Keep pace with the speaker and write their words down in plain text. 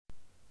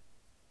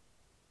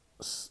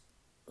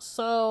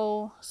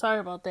So sorry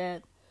about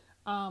that.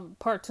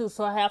 Part two.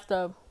 So I have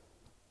to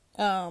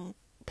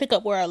pick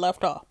up where I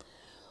left off.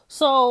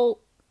 So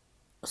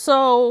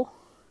so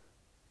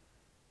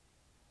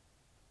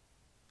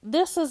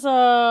this is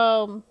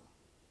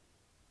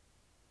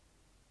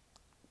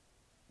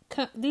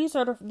these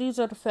are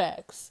the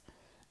facts.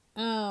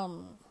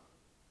 Um,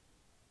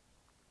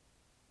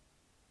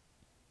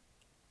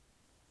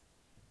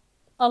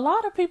 a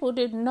lot of people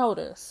didn't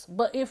notice,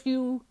 but if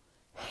you,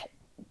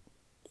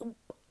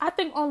 I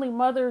think only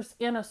mothers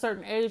in a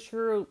certain age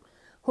group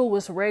who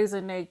was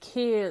raising their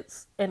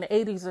kids in the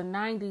 80s and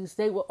 90s,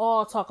 they would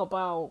all talk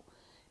about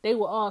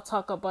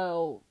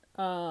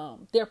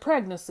their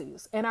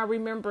pregnancies. And I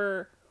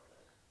remember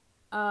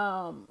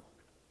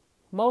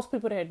most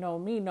people that know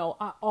me know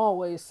I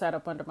always sat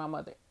up under my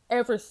mother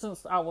ever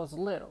since I was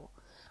little.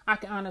 I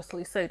can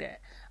honestly say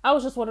that. I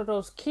was just one of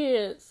those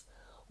kids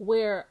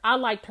where I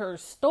liked her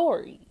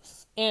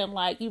stories. And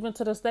like even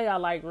to this day I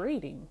like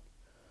reading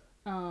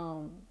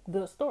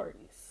good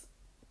stories.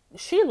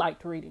 She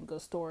liked reading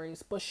good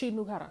stories, but she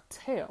knew how to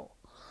tell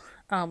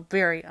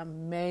very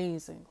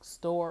amazing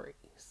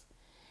stories.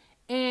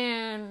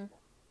 And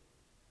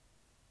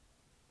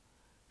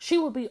she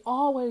would be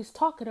always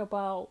talking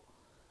about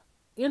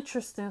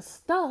interesting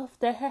stuff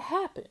that had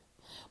happened.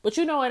 But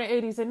you know, in the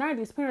 80s and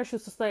 90s, parents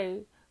used to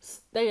say,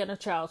 stay in a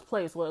child's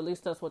place. Well, at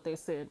least that's what they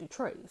said in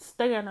Detroit.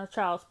 Stay in a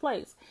child's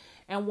place.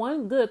 And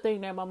one good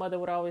thing that my mother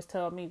would always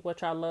tell me,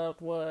 which I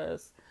loved,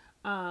 was,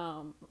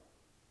 I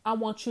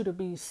want you to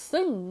be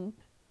seen,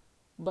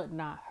 but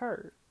not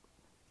heard.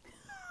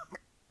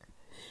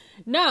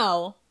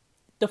 Now,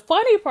 the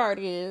funny part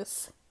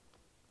is,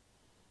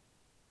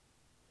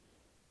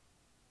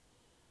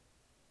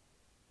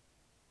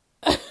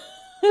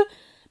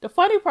 the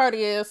funny part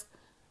is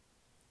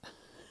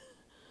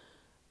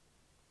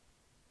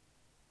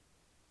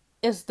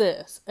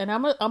this, and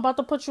I'm about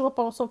to put you up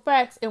on some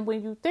facts, and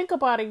when you think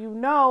about it, you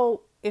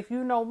know, if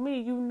you know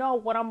me, you know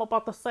what I'm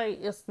about to say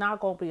is not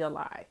going to be a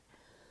lie.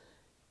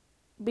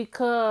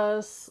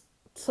 Because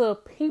to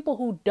people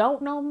who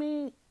don't know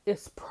me,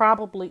 it's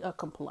probably a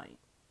complaint.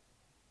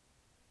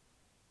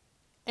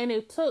 And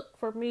it took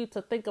for me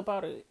to think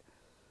about it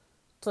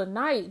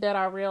tonight that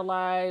I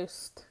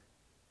realized,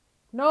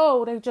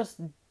 no, they just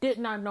did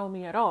not know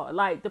me at all.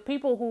 Like the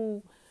people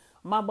who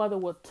my mother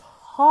would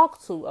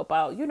talk to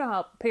about, you know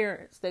how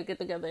parents, they get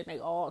together and they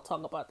all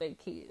talk about their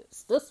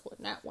kids. This one,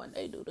 that one,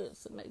 they do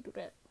this and they do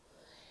that.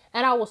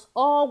 And I was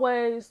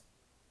always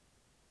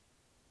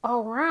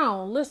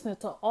around listening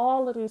to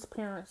all of these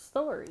parents'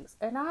 stories.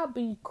 And I'd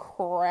be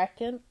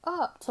cracking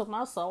up to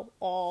myself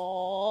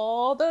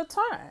all the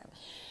time.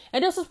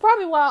 And this is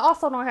probably why I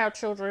also don't have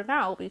children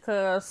now,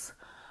 because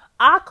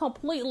I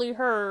completely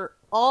heard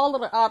all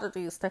of the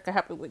oddities that could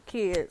happen with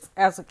kids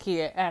as a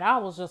kid. And I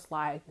was just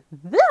like,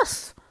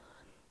 this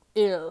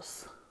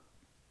is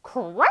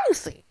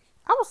crazy.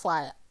 I was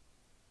like,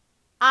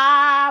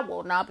 I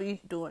will not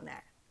be doing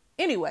that.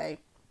 Anyway,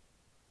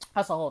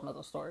 that's a whole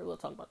nother story. We'll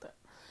talk about that.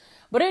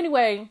 But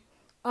anyway,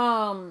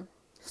 so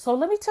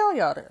let me tell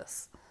y'all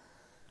this.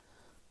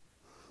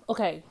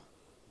 Okay.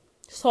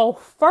 So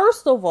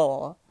first of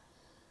all,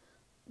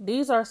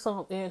 these are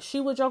some, and she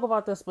would joke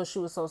about this, but she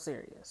was so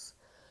serious.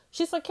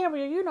 She said,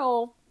 Cambria, you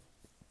know,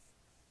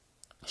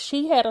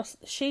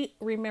 she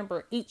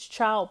remembered each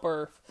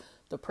childbirth,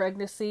 the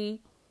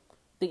pregnancy,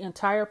 the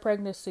entire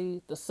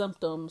pregnancy, the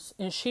symptoms,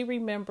 and she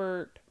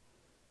remembered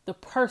the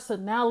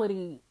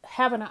personality,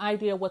 having an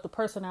idea what the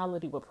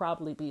personality would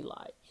probably be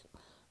like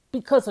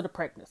because of the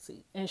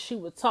pregnancy. And she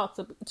would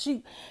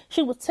she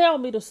would tell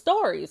me the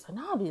stories, and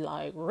I'll be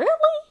like, really?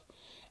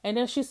 And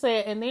then she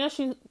said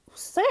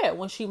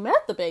when she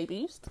met the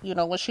babies, you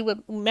know,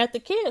 when met the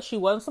kids, she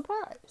wasn't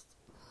surprised.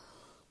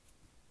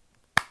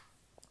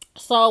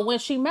 So when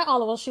she met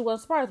all of us, she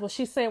wasn't surprised. But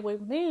she said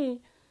with me,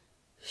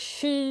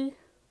 she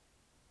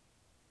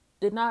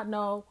did not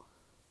know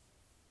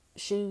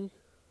she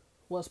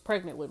was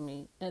pregnant with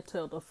me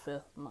until the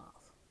 5th month.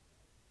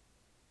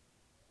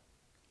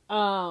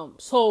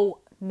 So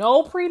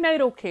no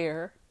prenatal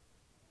care,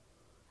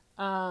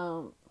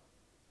 no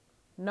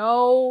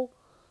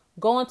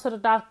going to the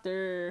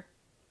doctor.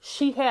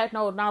 She had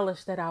no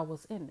knowledge that I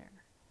was in there.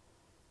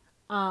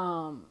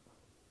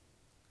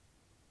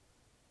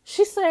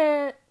 She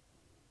said,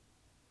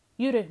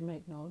 you didn't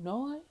make no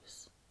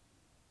noise.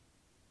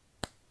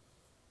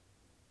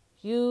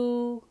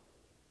 You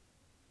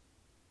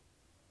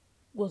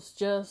was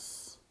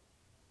just,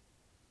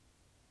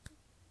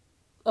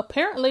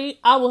 apparently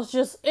I was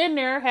just in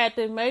there, had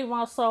to make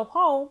myself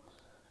home,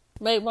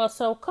 make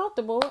myself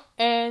comfortable,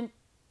 and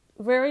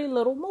very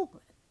little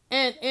movement.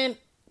 And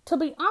to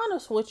be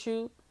honest with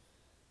you,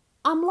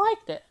 I'm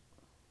like that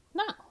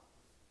now.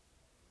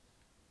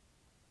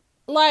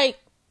 Like,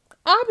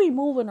 I be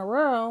moving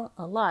around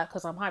a lot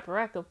because I'm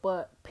hyperactive,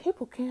 but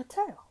people can't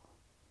tell.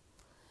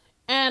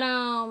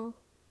 And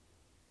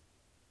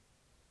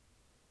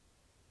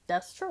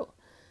that's true.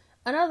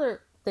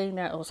 Another thing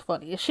that was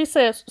funny is she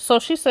said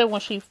when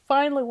she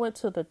finally went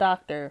to the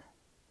doctor,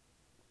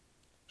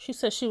 she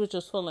said she was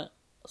just feeling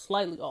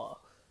slightly off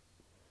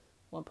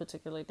one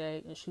particular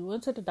day, and she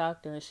went to the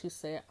doctor and she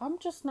said, "I'm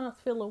just not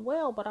feeling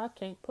well, but I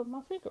can't put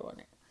my finger on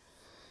it."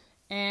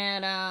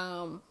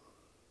 And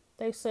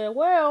they said,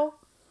 "Well,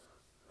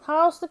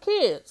 how's the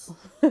kids?"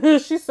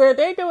 She said,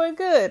 "They doing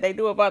good. They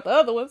knew about the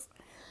other ones."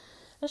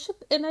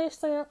 And they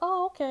said,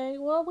 "Oh, okay.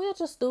 Well, we'll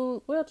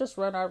just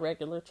run our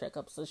regular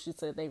checkups." And she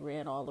said they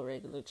ran all the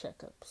regular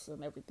checkups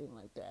and everything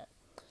like that.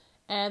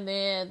 And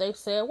then they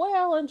said,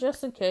 "Well, and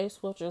just in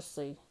case, we'll just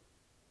see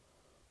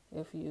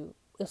if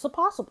it's a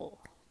possible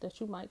that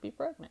you might be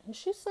pregnant." And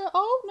she said,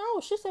 "Oh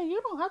no." She said,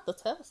 "You don't have to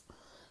test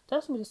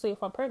me to see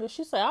if I'm pregnant."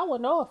 She said, "I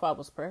would know if I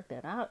was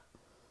pregnant.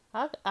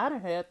 I done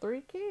had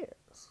 3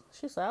 kids."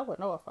 She said, "I would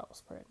know if I was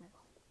pregnant."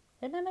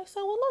 And then they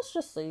said, "Well, let's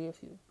just see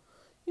if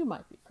you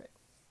might be pregnant.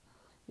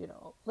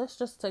 Let's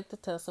just take the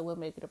test and we'll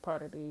make it a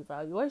part of the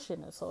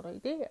evaluation." And so they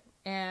did.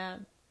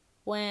 And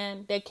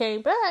when they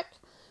came back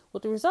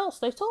with the results,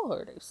 they told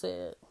her, they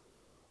said,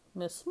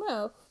 "Miss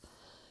Smith,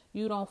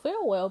 you don't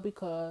feel well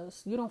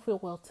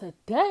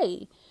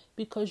today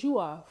because you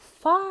are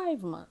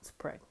 5 months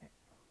pregnant."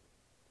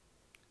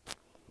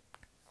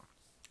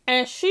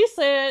 And she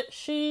said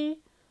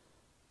she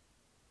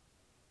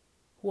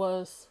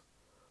was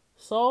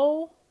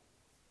so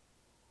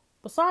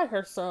beside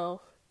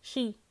herself,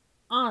 she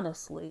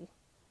honestly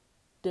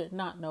did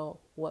not know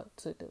what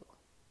to do.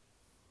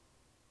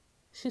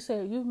 She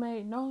said, "You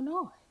made no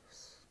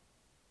noise.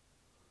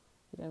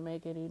 You didn't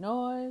make any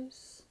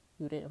noise.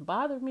 You didn't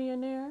bother me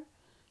in there."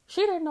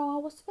 She didn't know I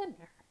was in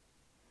there.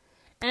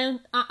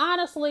 And I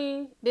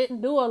honestly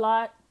didn't do a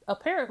lot,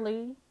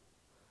 apparently,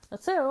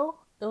 until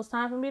it was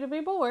time for me to be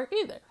bored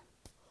either.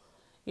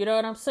 You know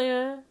what I'm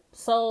saying?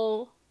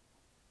 So,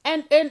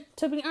 and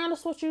to be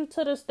honest with you,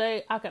 to this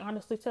day, I can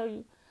honestly tell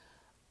you,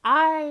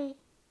 I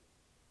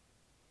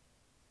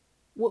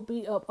would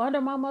be up under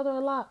my mother a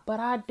lot, but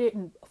I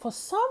didn't. For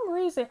some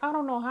reason, I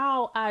don't know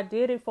how I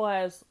did it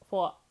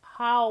for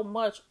how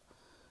much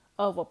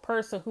of a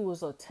person who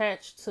was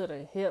attached to the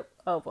hip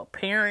of a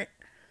parent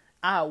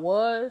I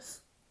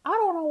was. I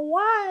don't know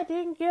why I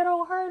didn't get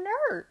on her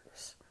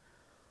nerves.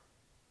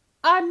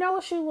 I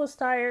know she was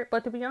tired,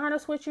 but to be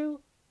honest with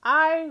you,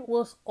 I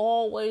was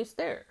always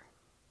there.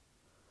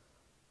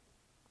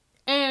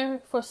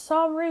 And for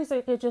some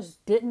reason, it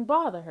just didn't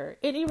bother her.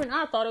 And even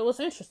I thought it was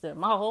interesting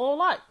my whole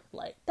life.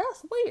 Like,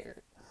 that's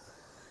weird.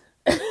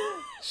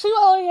 She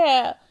only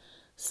had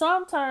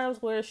some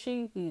times where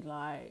she'd be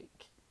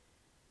like,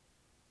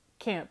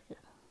 camping.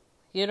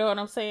 You know what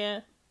I'm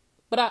saying?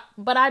 But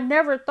I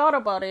never thought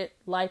about it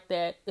like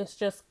that. It's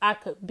just I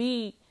could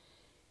be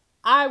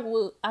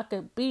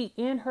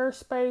in her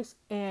space,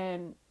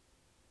 and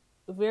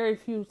very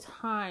few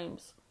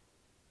times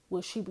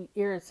would she be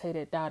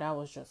irritated that I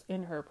was just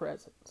in her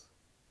presence.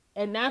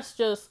 And that's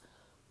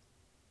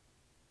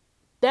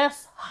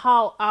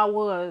how I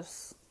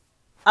was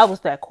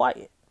that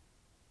quiet.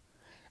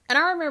 And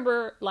I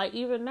remember, like,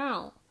 even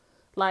now,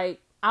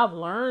 like, I've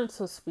learned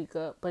to speak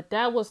up, but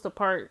that was the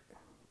part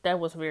that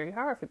was very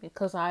hard for me,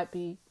 because I'd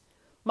be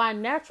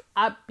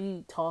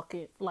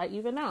talking, like,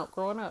 even now,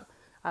 growing up,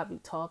 I'd be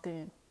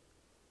talking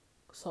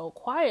so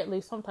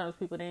quietly. Sometimes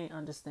people didn't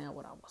understand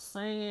what I was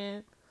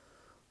saying.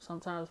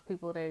 Sometimes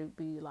people, they'd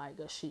be like,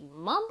 "Is she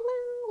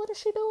mumbling? What is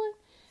she doing?"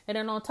 And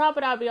then on top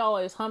of that, I'd be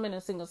always humming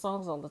and singing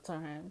songs all the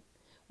time.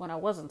 When I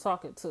wasn't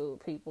talking to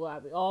people,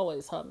 I'd be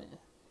always humming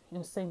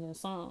and singing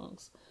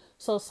songs.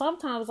 So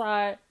sometimes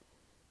I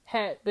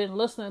had been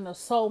listening to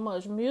so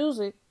much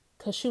music,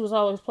 because she was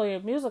always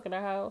playing music in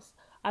the house,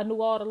 I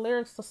knew all the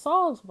lyrics to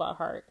songs by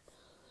heart.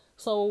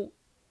 So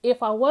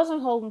if I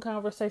wasn't holding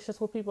conversations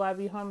with people, I'd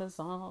be humming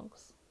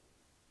songs,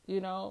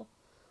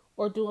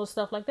 or doing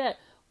stuff like that.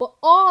 But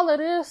all of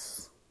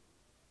this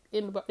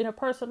in a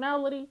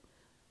personality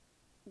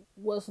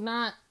was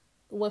not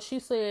what she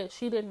said.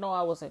 She didn't know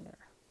I was in there.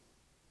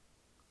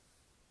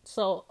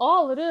 So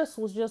all of this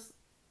was just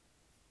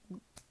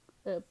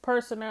a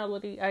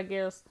personality, I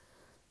guess,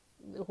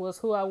 was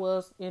who I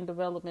was in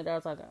development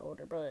as I got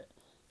older. But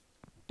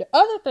the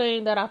other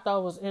thing that I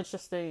thought was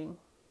interesting,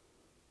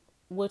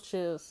 which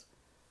is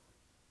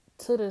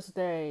to this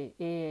day,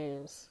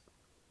 is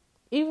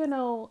even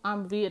though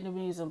I'm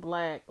Vietnamese and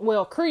black,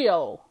 well,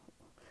 Creole,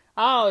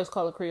 I always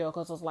call it Creole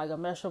because it's like a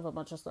mesh of a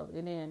bunch of stuff.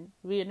 And then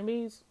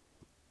Vietnamese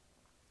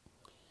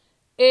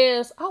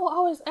is, I will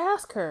always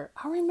ask her.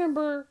 I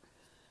remember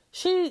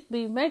she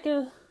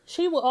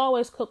would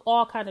always cook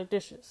all kind of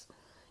dishes.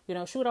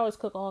 She would always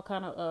cook all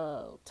kind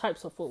of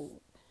types of food.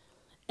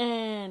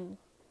 And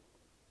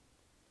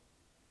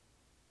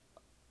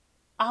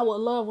I would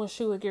love when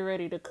she would get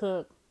ready to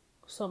cook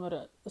some of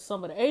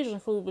the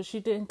Asian food, but she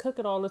didn't cook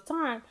it all the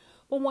time.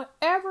 But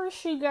whenever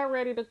she got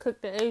ready to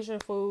cook the Asian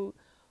food,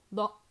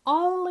 the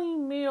only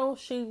meal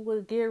she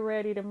would get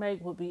ready to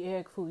make would be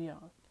egg foo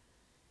young.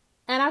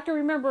 And I can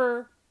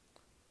remember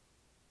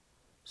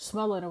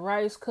smelling the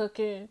rice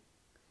cooking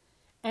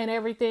and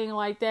everything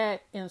like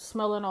that, and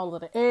smelling all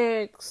of the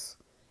eggs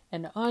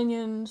and the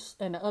onions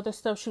and the other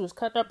stuff she was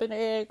cutting up in the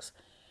eggs.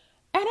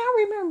 And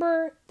I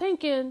remember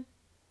thinking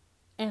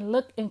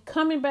and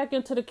coming back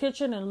into the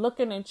kitchen and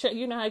looking and check.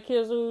 You know how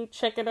kids do,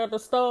 checking at the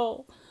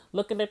stove,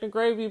 looking at the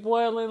gravy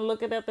boiling,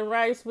 looking at the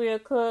rice being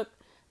cooked,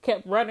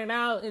 kept running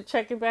out and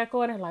checking back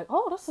on it like,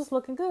 oh, this is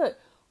looking good.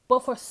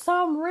 But for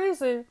some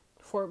reason,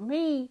 for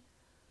me,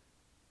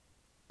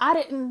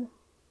 I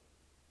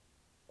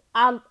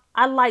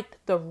liked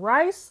the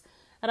rice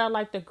and I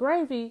liked the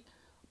gravy,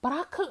 but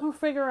I couldn't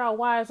figure out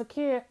why as a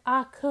kid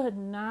I could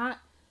not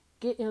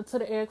get into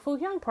the egg foo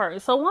young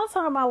part. So one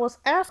time I was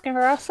asking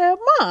her, I said,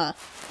 Mom,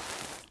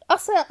 I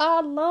said,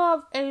 I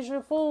love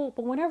Asian food,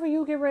 but whenever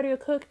you get ready to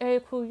cook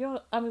egg foo young,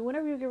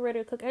 whenever you get ready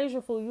to cook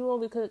Asian food, you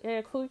only cook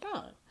egg foo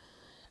young.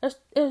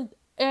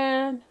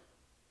 And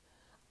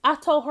I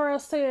told her, I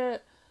said,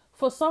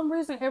 for some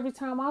reason, every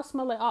time I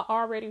smell it, I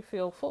already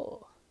feel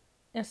full.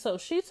 And so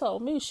she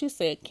told me, she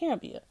said,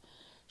 Cambia,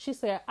 she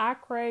said, I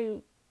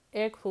craved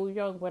egg foo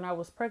young when I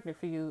was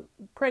pregnant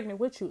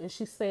with you. And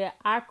she said,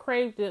 I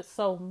craved it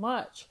so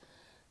much.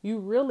 You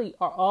really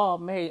are all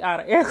made out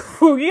of egg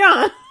foo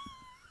young.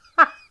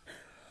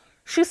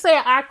 She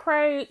said,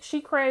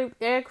 she craved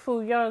egg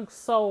foo young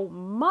so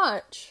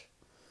much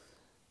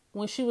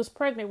when she was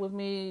pregnant with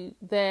me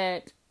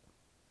that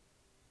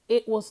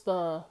it was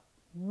the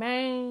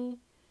main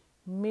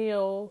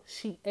meal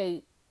she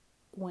ate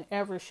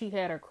whenever she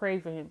had her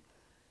craving.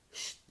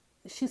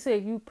 She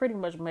said, you pretty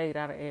much made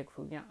out of egg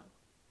foo young.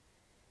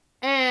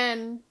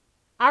 And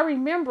I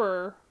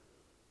remember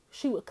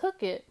she would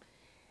cook it,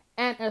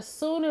 and as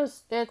soon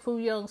as egg foo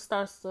young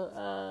starts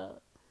to,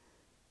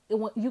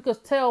 you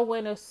could tell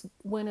when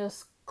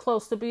it's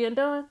close to being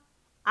done,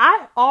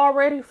 I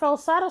already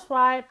felt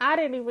satisfied. I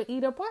didn't even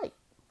eat a bite.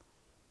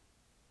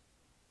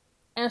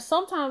 And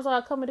sometimes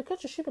I'd come in the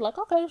kitchen, she'd be like,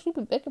 okay, she'd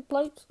be baking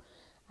plates.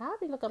 I'd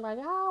be looking like,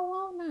 I don't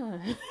want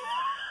none.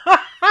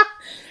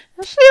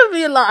 And she'd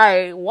be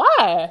like,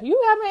 why? You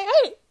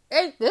haven't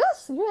ate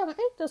this? You haven't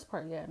ate this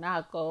part yet. And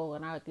I go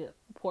and I get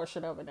a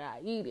portion of it and I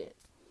eat it.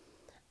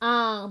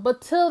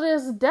 But till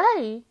this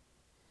day,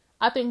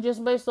 I think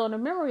just based on the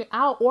memory,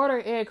 I'll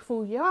order egg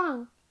foo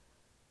young.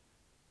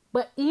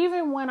 But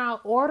even when I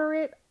order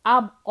it,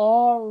 I'm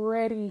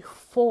already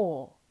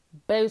full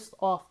based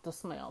off the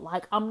smell.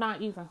 Like, I'm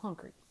not even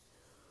hungry.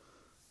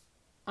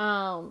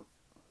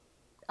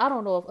 I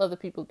don't know if other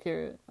people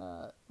can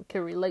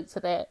relate to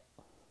that.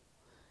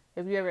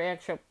 If you ever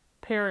ask your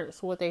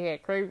parents what they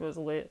had cravings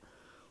with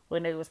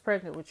when they was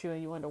pregnant with you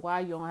and you wonder why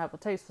you don't have a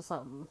taste for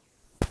something.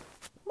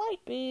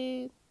 Might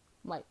be,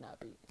 might not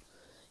be.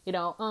 You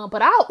know,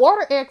 but I'll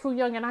order egg foo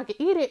young and I can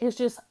eat it. It's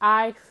just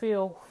I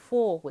feel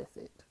full with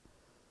it.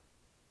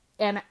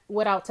 And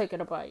without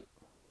taking a bite.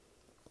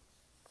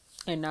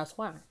 And that's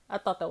why. I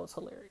thought that was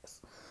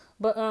hilarious.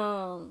 But,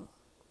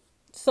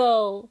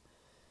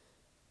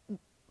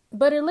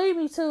 but it led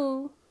me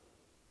to,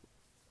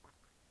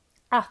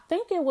 I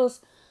think it was,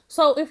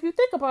 so if you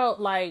think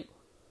about like,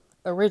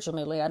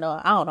 originally, I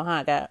don't know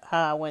how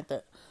I went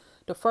the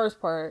first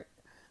part,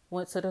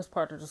 went to this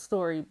part of the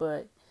story,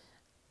 but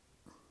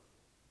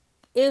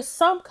it's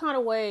some kind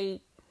of way,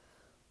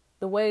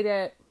 the way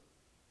that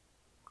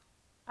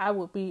I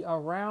would be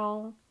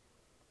around,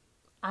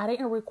 I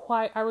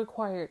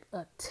required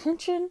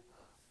attention,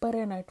 but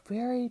in a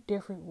very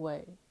different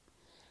way.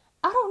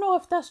 I don't know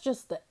if that's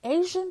just the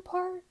Asian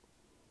part.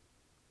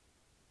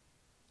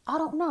 I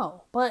don't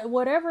know. But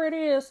whatever it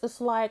is, it's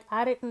like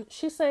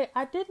she said,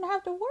 I didn't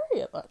have to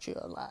worry about you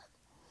a lot.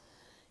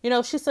 You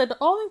know, she said, the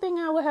only thing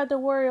I would have to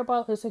worry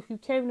about is if you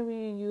came to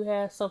me and you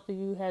had something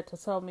you had to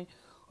tell me,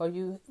 or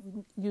you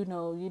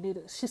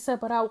needed. She said,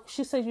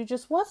 she said, you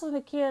just wasn't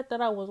a kid that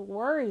I was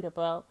worried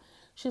about.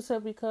 She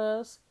said,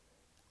 because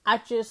I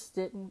just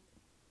didn't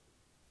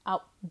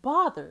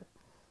bother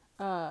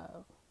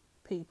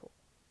people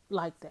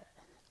like that.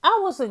 I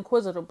was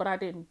inquisitive, but I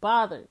didn't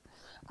bother.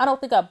 I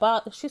don't think I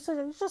bothered. She said,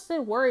 you just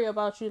didn't worry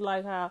about you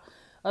like how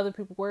other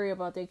people worry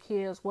about their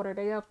kids. What are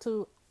they up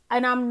to?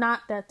 And I'm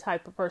not that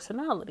type of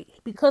personality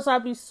because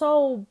I'd be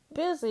so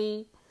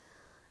busy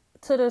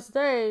to this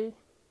day,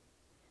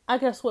 I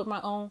guess, with my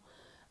own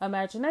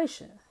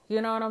imagination.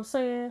 You know what I'm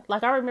saying?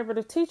 Like, I remember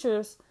the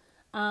teachers,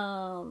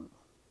 and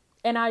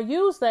I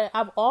use that.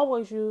 I've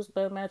always used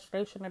the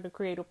imagination and the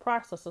creative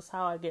process is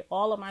how I get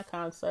all of my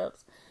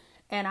concepts.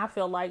 And I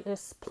feel like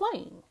it's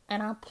playing.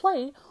 And I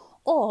play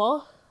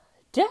all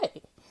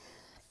day.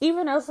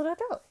 Even as an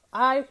adult.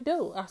 I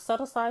do. I set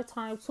aside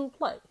time to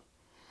play.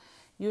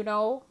 You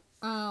know,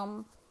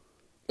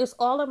 it's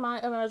all in my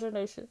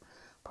imagination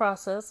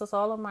process. It's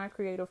all in my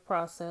creative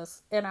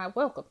process. And I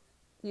welcome,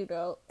 you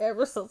know,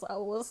 ever since I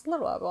was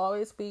little, I've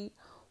always been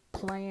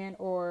playing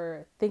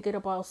or thinking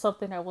about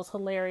something that was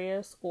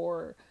hilarious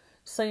or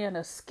saying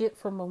a skit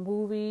from a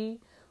movie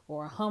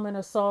or humming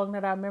a song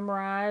that I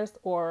memorized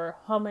or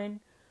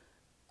humming.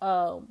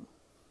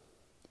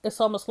 It's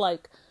almost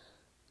like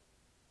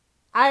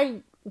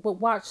I would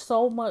watch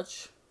so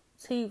much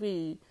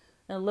TV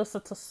and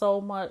listen to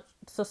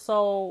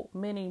so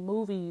many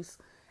movies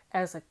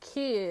as a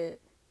kid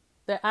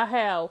that I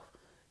have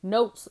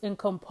notes and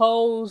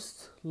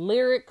composed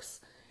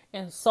lyrics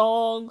and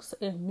songs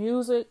and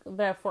music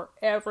that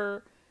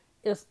forever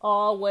it's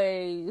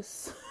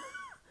always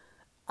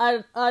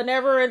a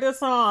never ending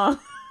song.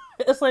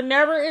 It's a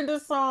never ending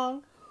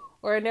song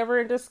or a never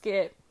ending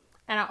skit.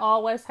 And I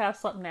always have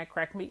something that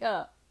cracked me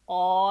up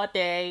all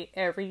day,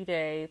 every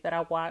day that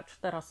I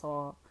watched, that I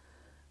saw,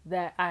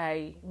 that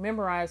I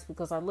memorized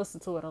because I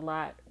listened to it a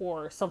lot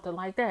or something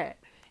like that.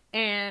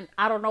 And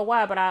I don't know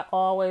why, but I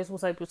always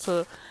was able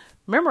to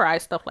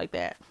memorize stuff like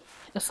that.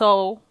 And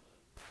so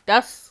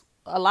that's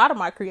a lot of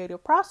my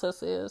creative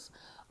process is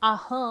I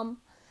hum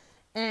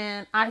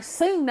and I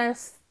sing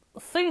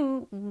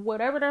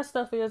whatever that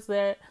stuff is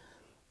that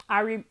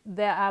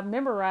I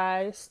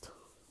memorized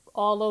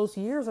all those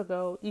years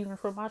ago, even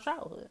from my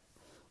childhood.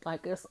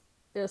 Like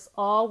it's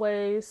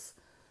always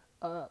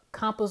a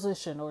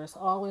composition, or it's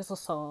always a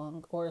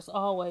song, or it's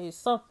always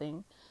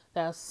something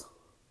it's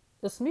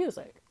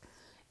music.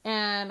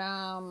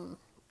 And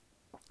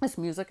it's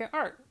music and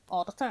art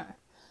all the time.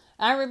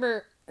 I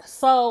remember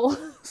so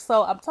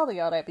I'm telling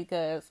y'all that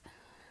because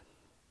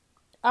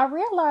I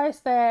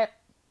realized that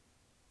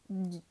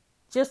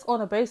just on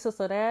the basis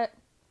of that,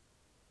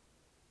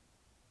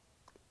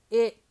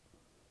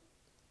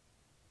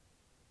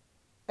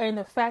 and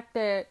the fact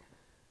that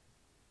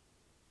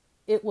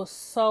it was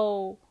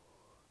so,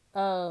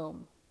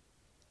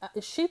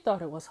 she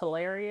thought it was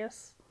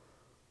hilarious,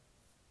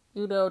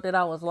 that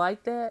I was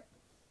like that.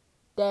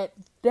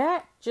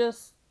 That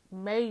just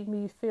made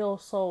me feel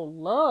so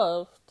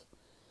loved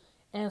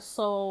and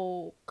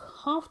so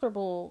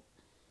comfortable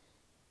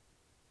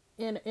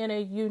in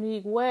a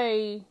unique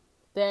way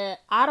that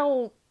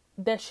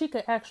she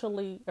could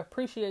actually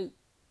appreciate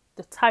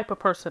the type of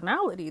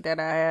personality that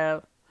I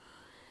have,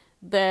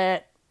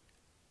 that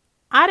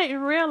I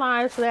didn't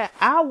realize that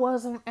I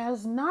wasn't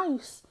as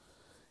nice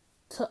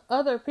to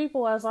other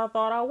people as I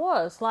thought I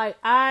was.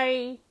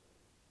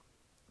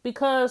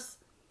 Because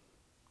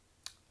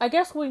I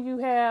guess when you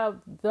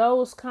have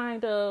those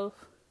kind of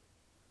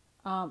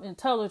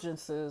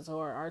intelligences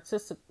or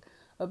artistic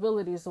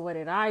abilities the way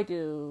that I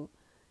do,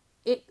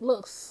 it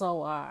looks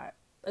so odd.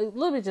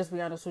 Let me just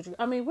be honest with you.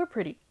 I mean, I'm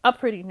pretty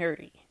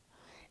nerdy.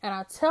 And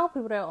I tell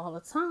people that all the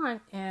time,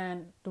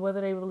 and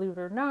whether they believe it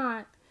or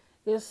not,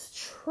 it's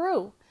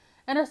true.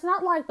 And it's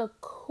not like the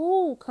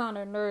cool kind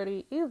of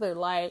nerdy either.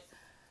 Like,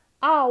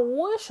 I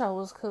wish I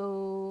was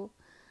cool.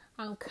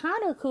 I'm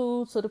kind of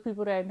cool to the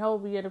people that know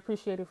me and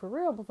appreciate it for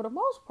real, but for the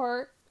most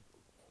part,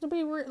 to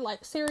be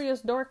like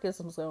serious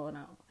dorkisms going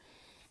on.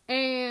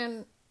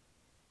 And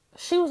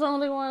she was the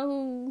only one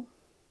who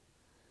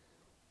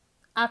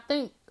I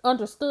think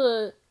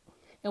understood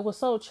and was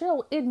so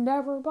chill. It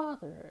never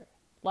bothered her.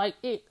 Like,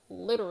 it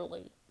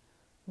literally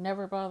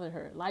never bothered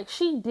her. Like,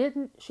 she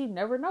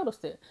never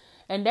noticed it.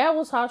 And that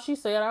was how she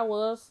said I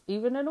was,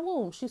 even in the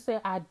womb. She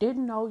said, I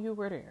didn't know you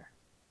were there.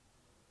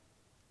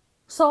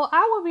 So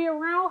I would be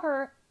around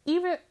her,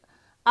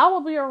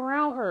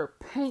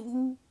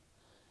 painting,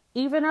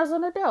 even as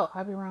an adult.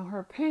 I'd be around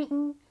her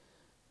painting,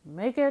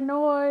 making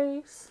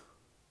noise.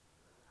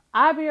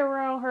 I'd be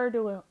around her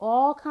doing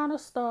all kind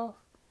of stuff,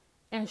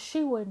 and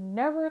she would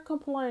never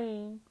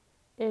complain.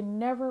 It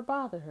never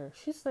bothered her.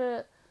 She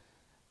said,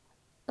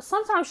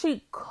 sometimes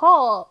she'd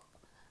call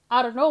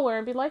out of nowhere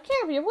and be like,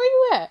 Cambria, where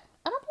you at?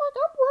 And I'm like,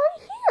 I'm right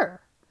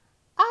here.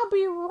 I'll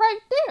be right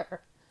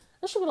there.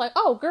 And she'd be like,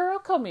 oh, girl,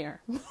 come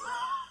here.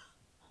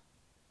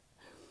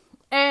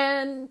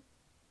 And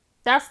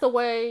that's the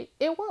way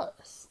it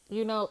was,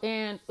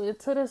 and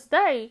to this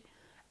day,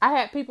 I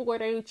had people where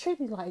they would treat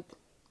me like,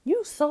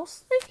 you so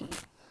sneaky.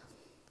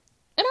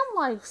 And I'm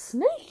like,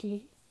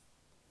 sneaky?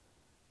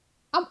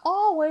 I'm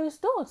always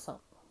doing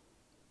something.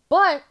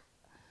 But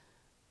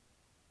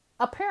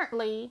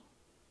apparently,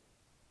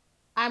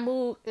 I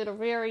moved in a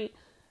very,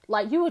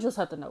 like, you would just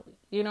have to know me.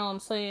 You know what I'm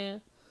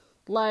saying?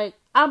 Like,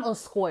 I'm a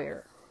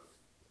square.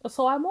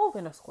 So I move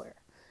in a square.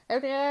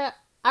 And then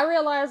I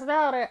realize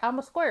now that I'm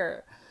a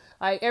square.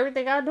 Like,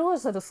 everything I do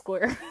is in a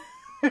square.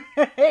 You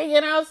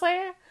know what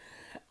I'm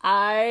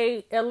saying?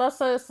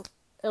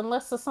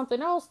 Unless it's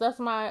something else, that's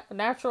my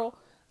natural.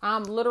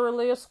 I'm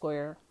literally a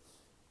square.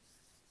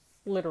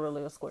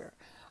 Literally a square.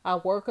 I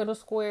work in a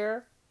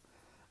square.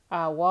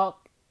 I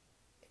walk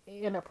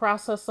in the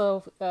process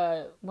of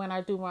when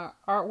I do my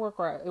artwork,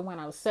 or when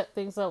I set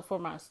things up for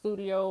my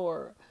studio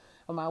or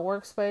my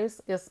workspace,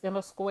 it's in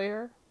a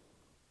square.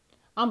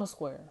 I'm a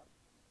square.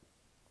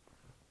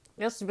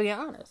 Just to be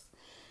honest.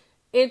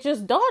 It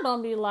just dawned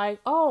on me like,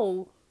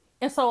 oh,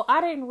 and so I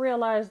didn't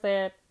realize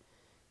that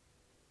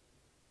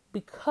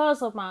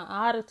because of my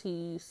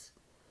oddities,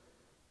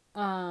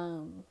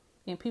 and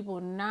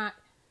people not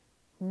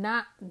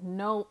know,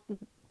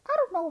 I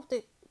don't know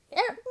if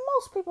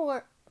most people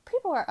are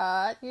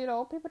odd,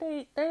 people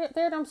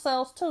they're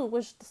themselves too,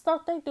 which the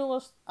stuff they do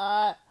is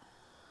odd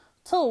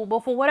too,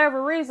 but for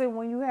whatever reason,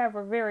 when you have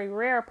a very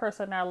rare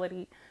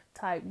personality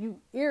type,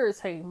 you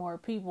irritate more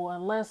people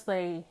unless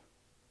they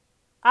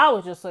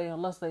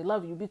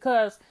love you,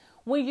 because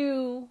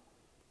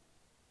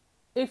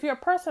if your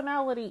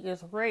personality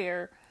is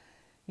rare,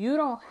 you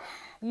don't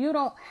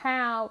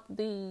have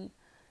the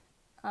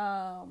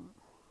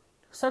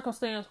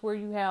circumstance where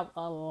you have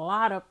a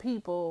lot of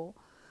people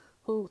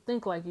who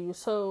think like you.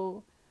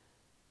 So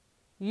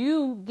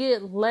you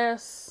get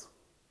less,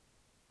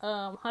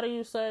 how do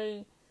you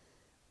say,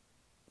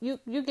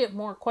 you get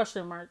more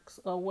question marks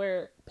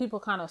where people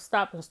kind of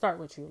stop and start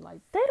with you. Like,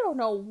 they don't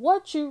know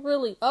what you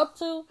really up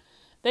to.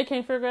 They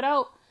can't figure it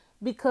out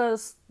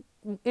because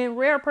in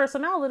rare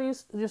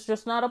personalities, there's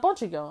just not a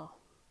bunch of y'all.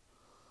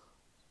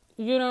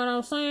 You know what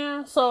I'm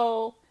saying?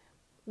 So,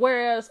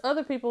 whereas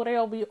other people,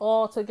 they'll be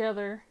all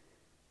together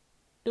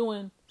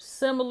doing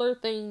similar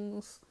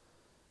things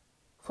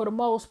for the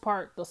most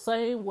part, the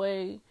same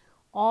way,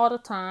 all the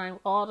time,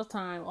 all the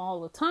time,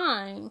 all the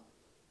time.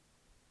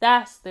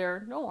 That's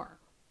their norm.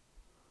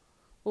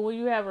 But when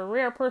you have a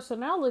rare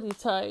personality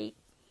type,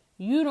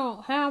 you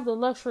don't have the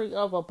luxury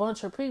of a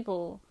bunch of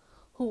people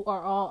who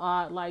are all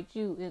odd like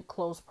you in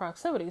close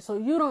proximity. So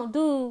you're not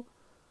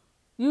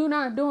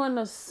doing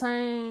the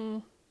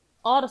same,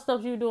 all the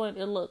stuff you're doing,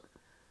 it look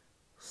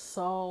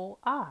so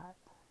odd.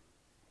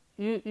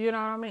 You know what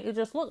I mean? It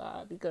just look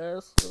odd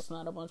because there's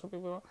not a bunch of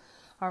people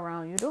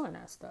around you doing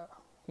that stuff.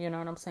 You know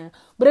what I'm saying?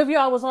 But if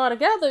y'all was all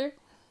together,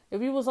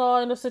 if you was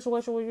all in a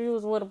situation where you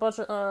was with a bunch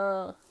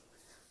of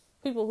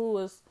people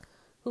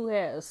who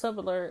had a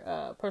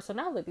similar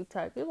personality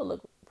type, it would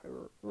look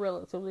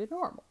relatively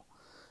normal.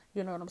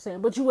 You know what I'm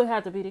saying? But you would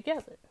have to be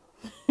together.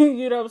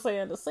 You know what I'm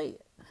saying? To see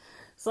it.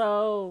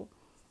 So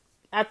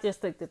I just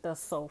think that that's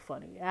so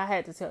funny. I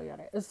had to tell y'all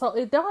that. And so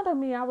it dawned on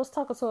me. I was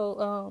talking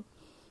to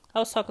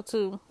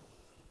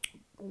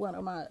one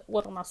of my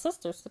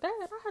sisters today,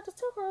 and I had to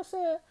tell her. I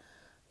said,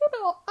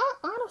 I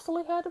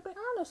honestly had to be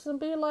honest and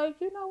be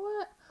like, you know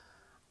what?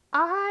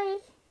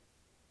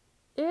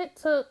 It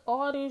took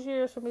all these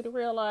years for me to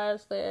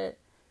realize that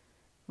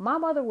my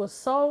mother was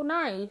so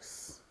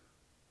nice.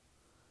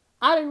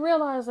 I didn't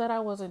realize that I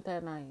wasn't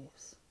that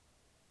nice.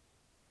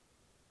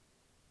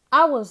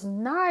 I was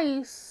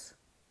nice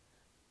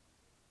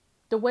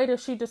the way that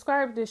she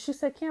described it. She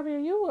said,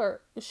 Cambria,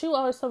 she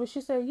always told me,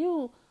 she said,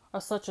 you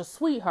are such a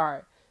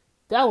sweetheart.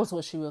 That was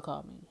what she would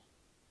call me.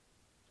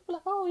 She'd be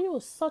like, oh, you were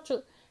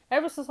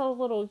ever since I was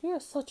little, you're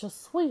such a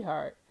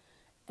sweetheart.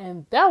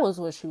 And that was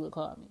what she would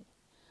call me.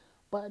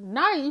 But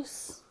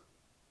nice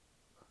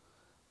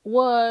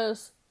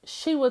was,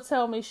 she would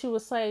tell me, she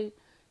would say,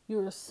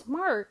 you're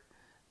smart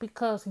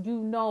because you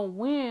know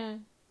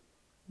when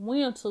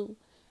to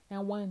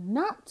and when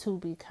not to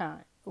be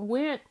kind.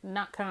 When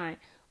not kind,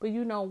 but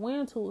you know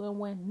when to and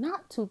when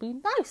not to be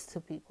nice to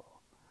people.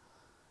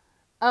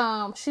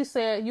 She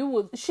said you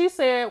would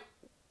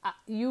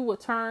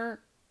turn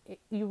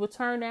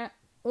that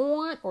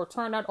on or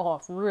turn that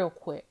off real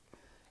quick.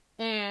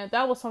 And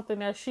that was something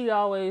that she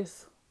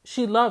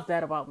loved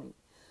that about me.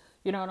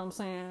 You know what I'm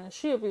saying?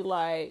 She'd be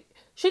like,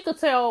 she could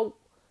tell,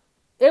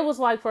 it was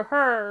like for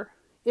her,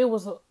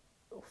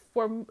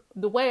 for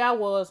the way I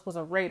was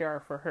a radar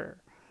for her.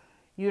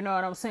 You know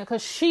what I'm saying?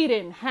 Because she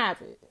didn't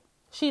have it.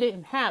 She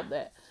didn't have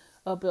that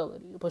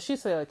ability. But she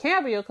said,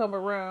 Cambria come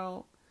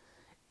around,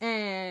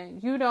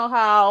 and you know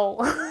how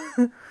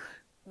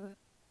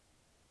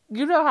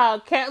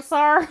cats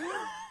are?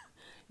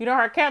 You know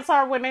how cats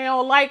are when they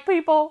don't like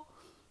people?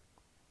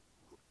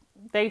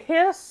 They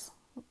hiss.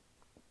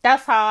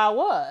 That's how I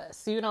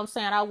was. You know what I'm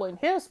saying? I wouldn't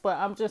hiss, but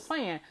I'm just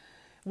saying,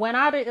 when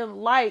I didn't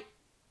like,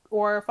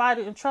 or if I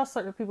didn't trust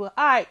certain people,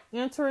 I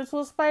enter into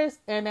a space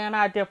and then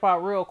I dip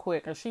out real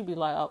quick. And she'd be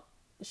like, oh,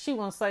 she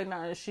wouldn't say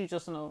nothing. She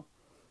just know.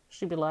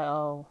 She'd be like,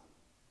 oh,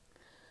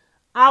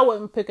 I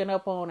wasn't picking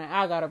up on it.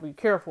 I gotta be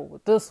careful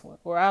with this one,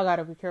 or I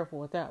gotta be careful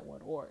with that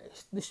one. Or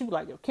she'd be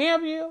like, if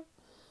Cambria,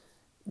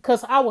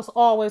 because I was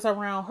always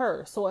around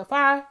her. So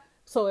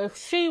if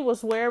she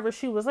was wherever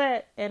she was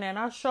at, and then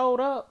I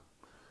showed up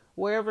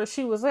wherever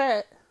she was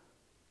at,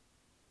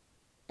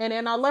 and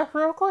then I left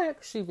real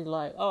quick, she'd be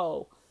like,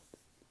 oh,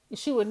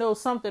 she would know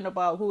something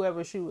about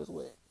whoever she was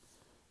with.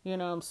 You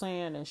know what I'm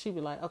saying? And she'd be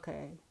like,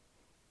 okay.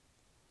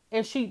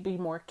 And she'd be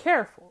more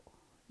careful.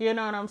 You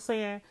know what I'm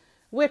saying?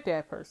 With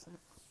that person.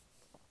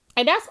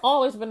 And that's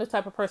always been the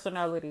type of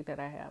personality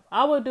that I have.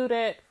 I would do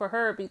that for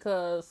her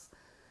because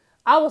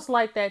I was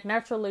like that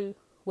naturally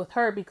with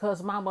her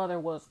because my mother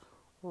was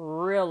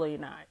really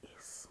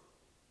nice.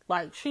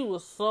 Like, she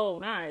was so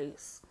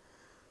nice.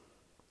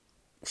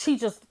 She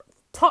just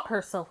taught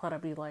herself how to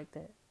be like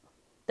that.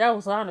 That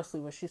was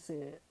honestly what she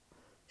said.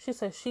 She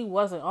said she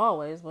wasn't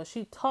always, but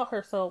she taught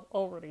herself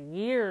over the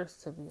years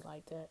to be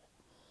like that.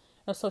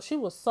 And so she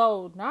was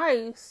so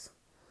nice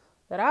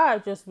that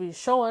I'd just be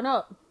showing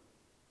up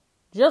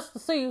just to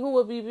see who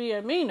would be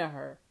being mean to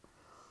her.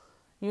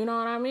 You know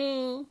what I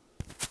mean?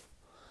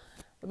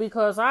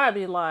 Because I'd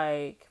be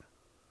looking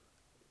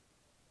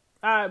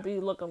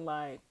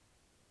like,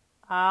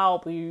 I'll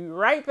be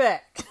right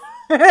back.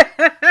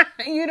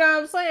 You know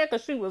what I'm saying?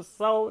 Because she was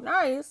so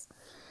nice.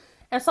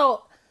 And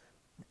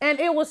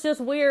it was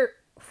just weird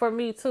for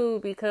me too,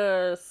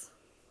 because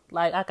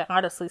like I can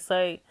honestly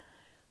say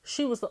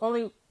she was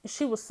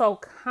so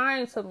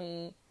kind to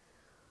me.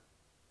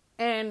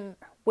 And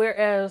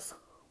whereas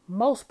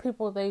most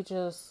people, they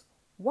just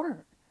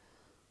weren't.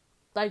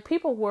 Like,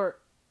 people were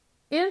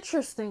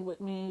interesting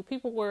with me.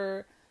 People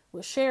would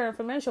share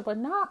information, but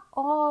not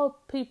a lot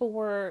of people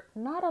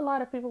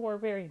were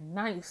very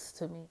nice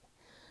to me.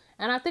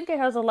 And I think it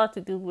has a lot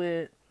to do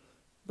with,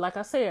 like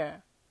I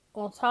said,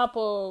 on top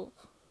of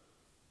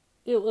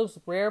it was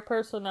rare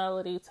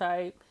personality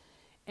type,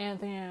 and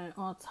then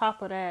on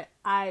top of that,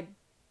 I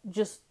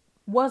just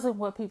wasn't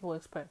what people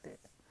expected.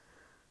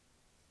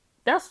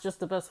 That's just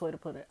the best way to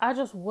put it. I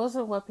just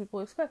wasn't what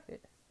people expected.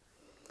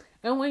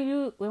 And when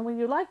you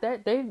like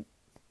that, they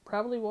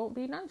probably won't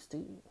be nice to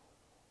you.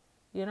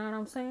 You know what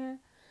I'm saying?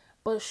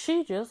 But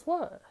she just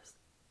was.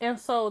 And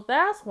so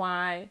that's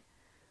why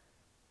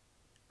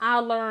I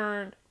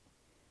learned,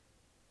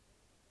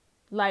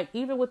 like,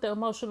 even with the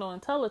emotional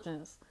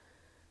intelligence,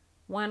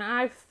 when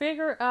I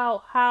figured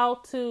out how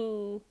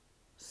to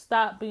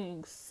stop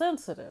being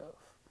sensitive,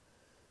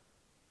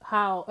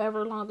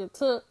 however long it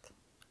took,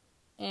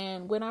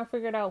 and when I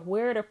figured out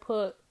where to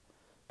put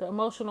the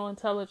emotional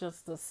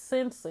intelligence, the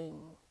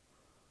sensing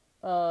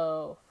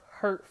of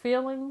hurt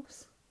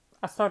feelings,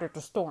 I started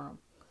to store them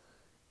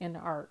in the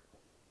art.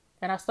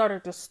 And I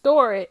started to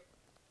store it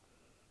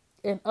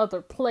in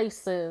other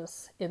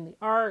places in the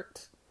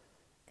art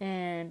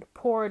and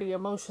pour the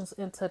emotions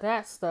into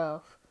that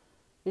stuff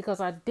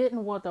because I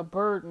didn't want the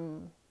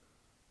burden,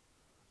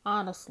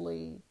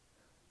 honestly,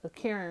 of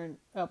caring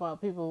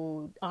about people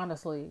who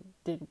honestly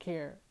didn't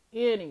care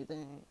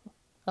anything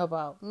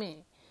about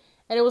me.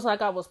 And it was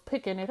like I was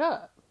picking it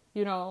up,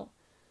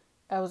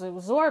 I was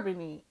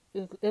absorbing it,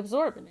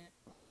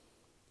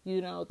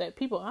 that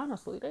people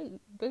honestly,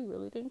 they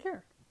really didn't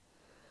care.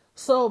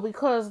 So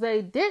because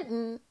they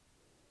didn't,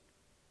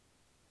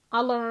 I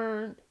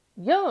learned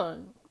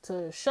young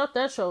to shut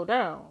that show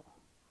down.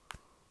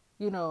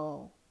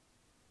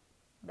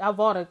 I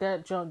watered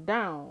that junk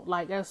down.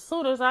 Like, as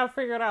soon as I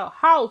figured out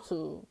how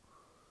to,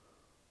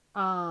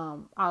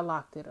 I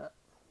locked it up.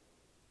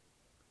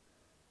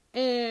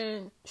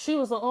 And she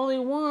was the only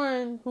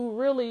one who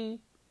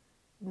really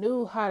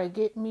knew how to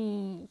get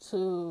me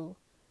to,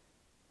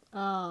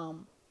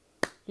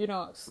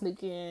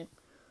 sneak in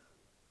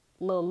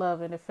little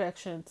love and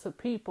affection to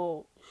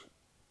people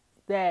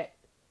that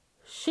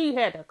she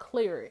had to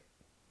clear it.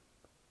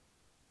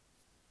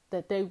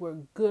 That they were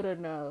good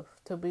enough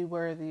to be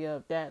worthy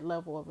of that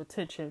level of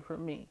attention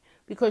from me.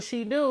 Because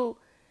she knew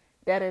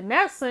that in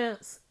that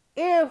sense,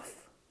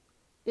 if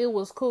it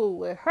was cool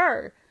with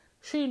her,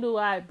 she knew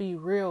I'd be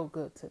real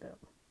good to them.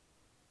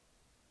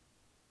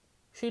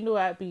 She knew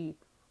I'd be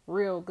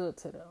real good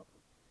to them.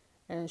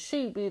 And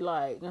she'd be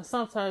like, and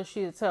sometimes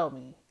she'd tell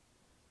me,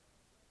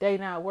 they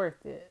not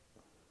worth it.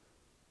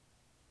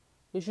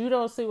 Because you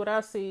don't see what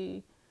I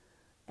see,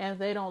 and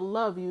they don't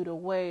love you the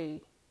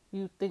way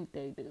you think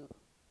they do.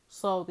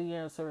 So the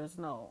answer is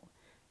no.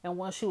 And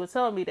when she would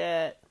tell me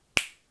that,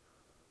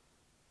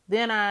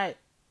 then it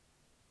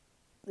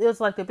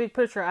was like the big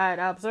picture, I'd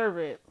observe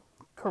it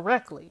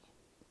correctly.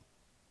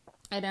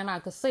 And then I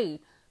could see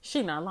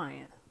she not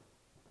lying.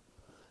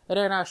 And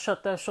then I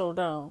shut that show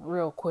down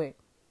real quick.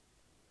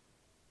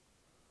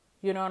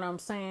 You know what I'm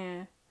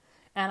saying?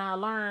 And I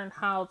learned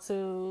how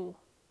to,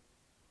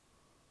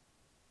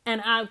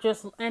 and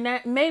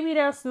that maybe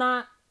that's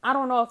not, I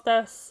don't know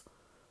if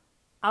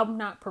I'm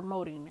not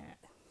promoting that.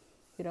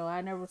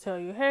 I never tell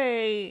you,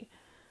 hey,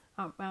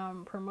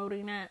 I'm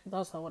promoting that.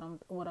 That's not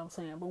what I'm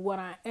saying. But what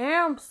I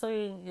am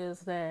saying is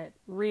that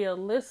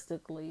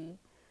realistically,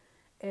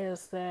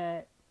 is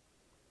that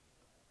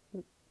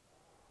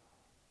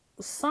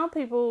some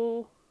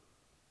people,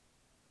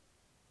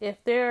 I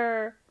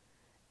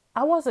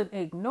wasn't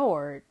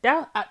ignored.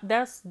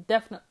 That's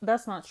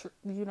not true.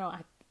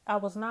 I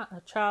was not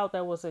a child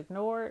that was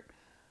ignored.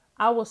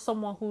 I was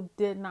someone who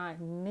did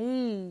not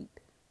need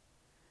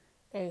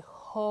a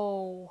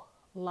whole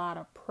lot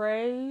of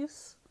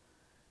praise,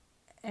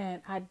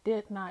 and I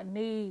did not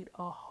need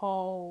a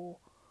whole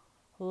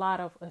lot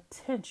of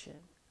attention.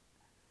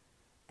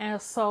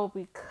 And so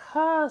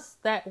because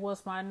that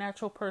was my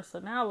natural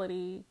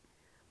personality,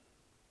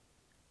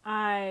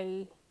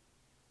 I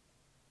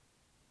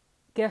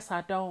guess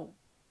I don't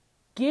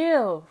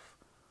give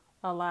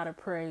a lot of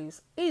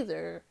praise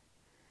either,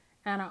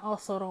 and I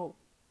also don't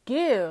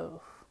give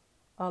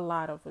a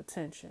lot of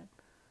attention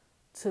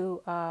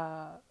to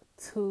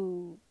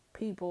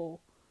people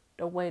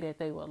the way that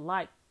they would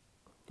like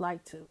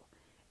to.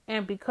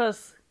 And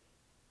because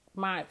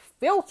my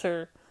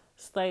filter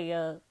stay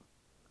up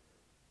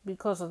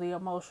because of the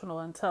emotional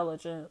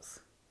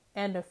intelligence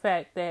and the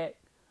fact that,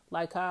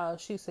 like how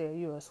she said,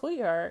 you're a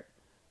sweetheart,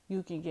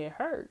 you can get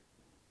hurt.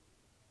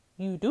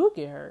 You do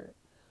get hurt.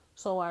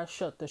 So I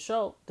shut the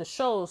show. The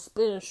show's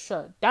been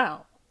shut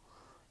down.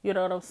 You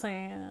know what I'm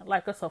saying?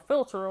 Like, it's a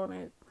filter on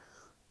it.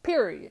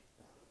 Period.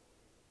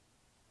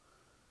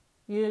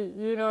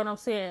 You know what I'm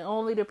saying?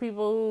 Only the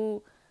people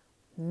who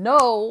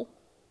know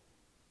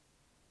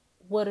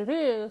what it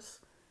is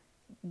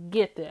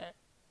get that.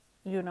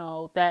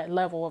 That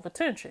level of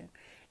attention.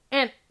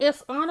 And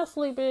it's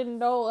honestly been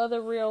no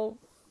other real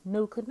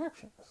new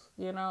connections.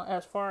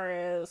 As far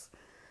as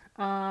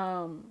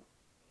I'm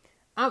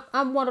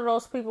one of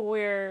those people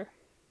where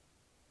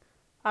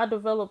I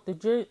developed the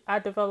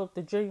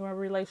genuine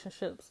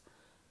relationships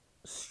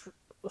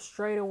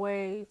straight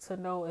away to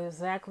know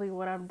exactly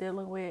what I'm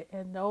dealing with,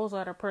 and those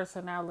are the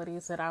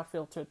personalities that I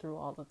filter through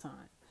all the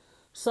time.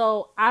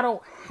 So I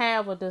don't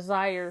have a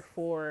desire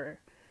for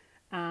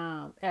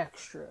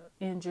extra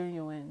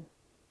ingenuine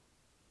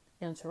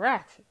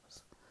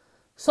interactions.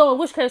 So in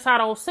which case I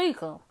don't seek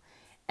them.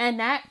 And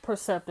that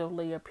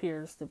perceptively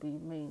appears to be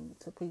mean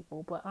to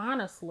people. But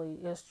honestly,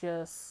 it's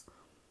just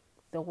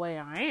the way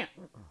I am.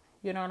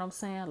 You know what I'm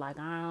saying? Like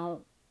I've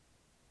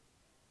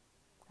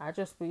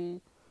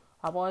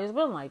always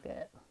been like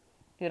that.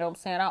 You know what I'm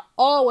saying? I've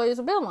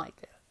always been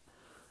like that.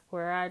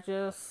 Where I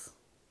just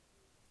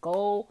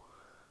go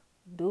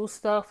do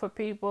stuff for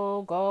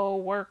people, go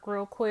work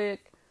real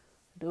quick,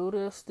 do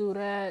this, do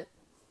that.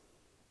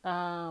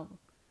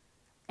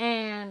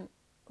 And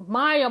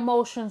my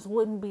emotions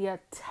wouldn't be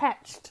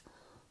attached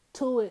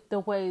to it the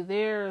way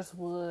theirs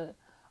would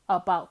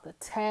about the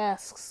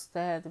tasks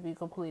that had to be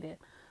completed,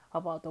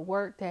 about the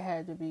work that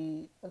had to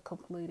be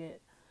completed,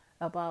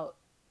 about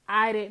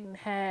I didn't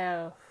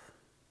have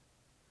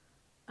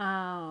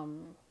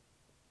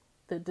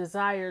the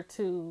desire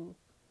to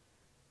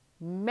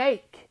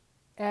make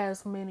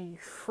as many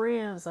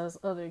friends as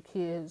other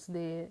kids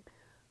did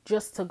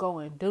just to go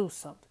and do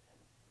something.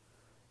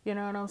 You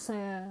know what I'm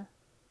saying?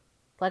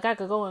 Like I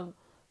could go and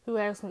who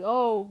asked me,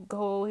 oh,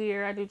 go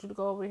here, I need you to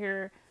go over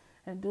here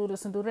and do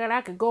this and do that.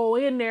 I could go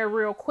in there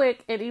real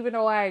quick, and even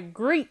though I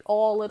greet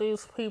all of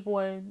these people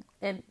and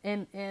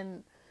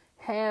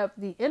have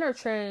the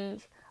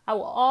interchange, I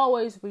will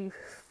always be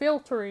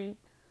filtering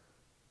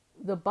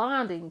the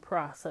bonding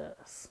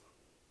process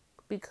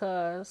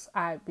because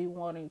I'd be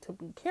wanting to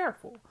be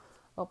careful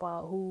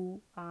about who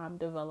I'm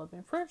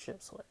developing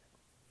friendships with.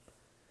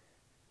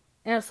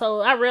 And so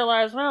I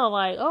realized now,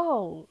 like,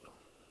 oh,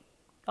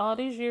 all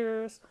these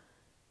years,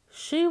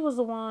 she was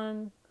the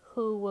one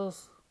who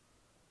was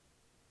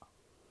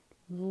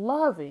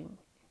loving.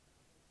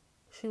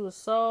 She was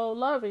so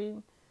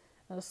loving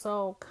and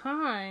so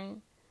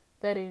kind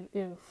that it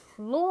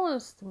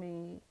influenced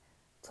me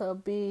to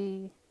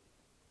be,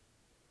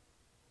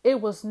 it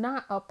was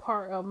not a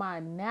part of my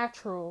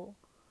natural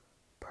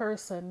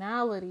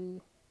personality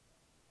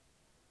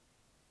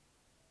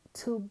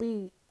to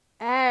be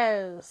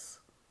as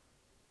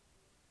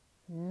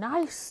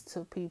nice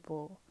to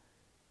people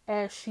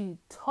as she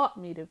taught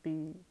me to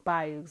be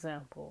by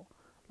example.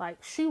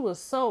 Like she was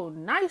so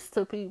nice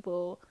to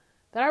people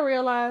that I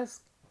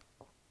realized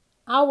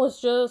I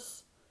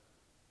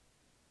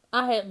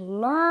had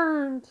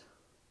learned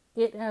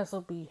it as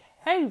a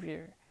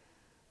behavior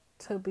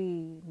to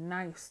be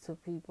nice to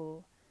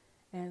people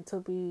and to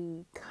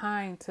be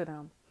kind to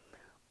them.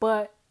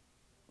 But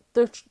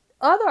the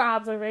other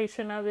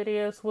observation of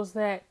it was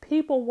that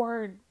people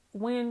weren't,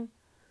 when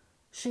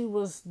she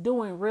was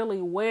doing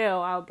really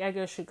well, I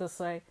guess you could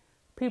say,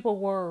 people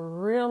were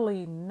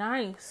really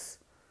nice,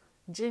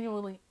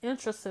 genuinely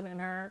interested in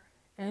her,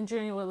 and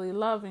genuinely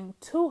loving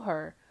to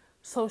her.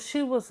 So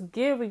she was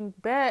giving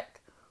back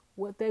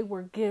what they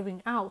were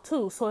giving out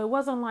too. So it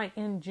wasn't like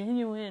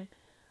ingenuine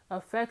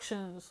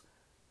affections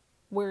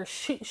where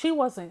she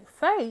wasn't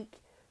fake.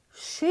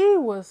 She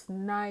was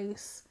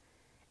nice,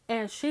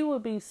 and she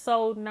would be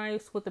so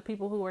nice with the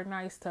people who were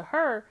nice to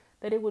her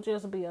that it would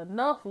just be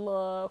enough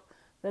love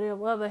that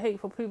if other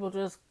hateful people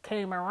just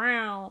came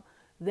around,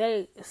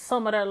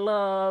 some of that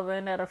love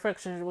and that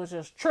affection would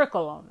just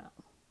trickle on them.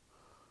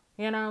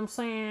 You know what I'm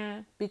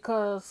saying?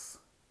 Because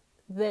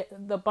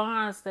the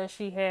bonds that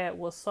she had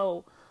was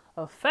so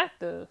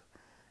effective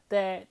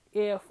that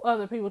if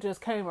other people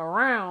just came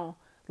around,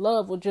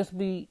 love would just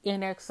be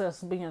in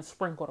excess being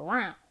sprinkled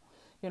around.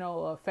 You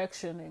know,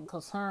 affection and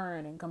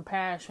concern and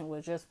compassion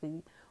would just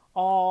be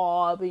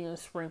all being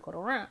sprinkled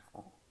around.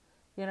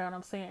 You know what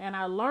I'm saying? And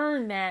I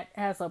learned that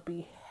as a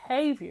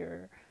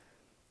behavior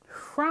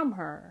from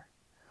her.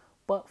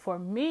 But for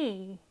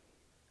me,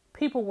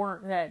 people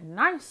weren't that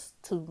nice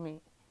to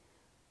me.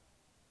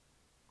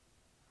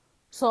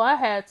 So I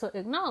had to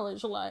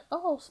acknowledge, like,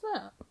 oh,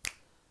 snap.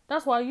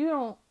 That's why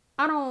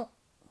I don't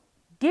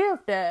give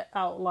that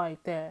out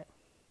like that.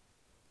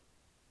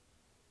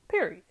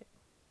 Period.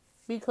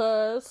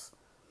 Because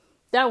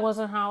that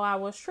wasn't how I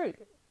was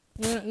treated.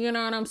 You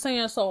know what I'm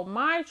saying? So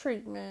my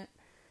treatment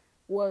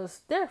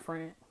was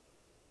different.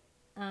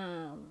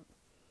 And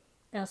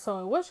so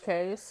in which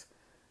case,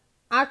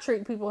 I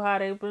treat people how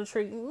they've been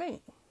treating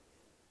me.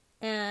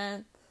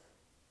 And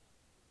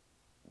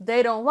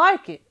they don't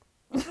like it.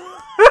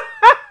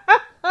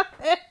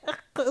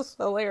 It's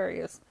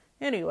hilarious.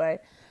 Anyway,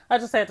 I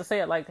just had to say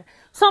it like that.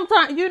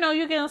 Sometimes, you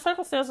get in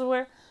circumstances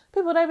where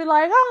people, they be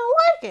like, I don't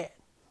like it.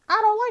 I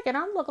don't like it.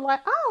 I'm looking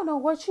like, I don't know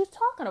what she's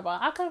talking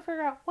about. I couldn't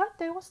figure out what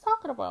they was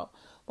talking about.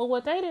 But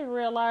what they didn't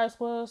realize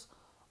was,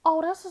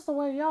 oh, this is the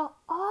way y'all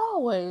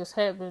always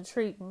have been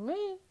treating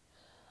me.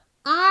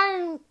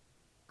 I'm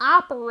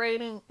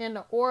operating in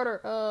the order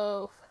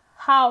of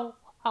how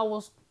I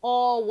was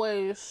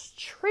always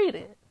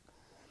treated.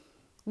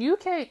 You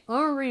can't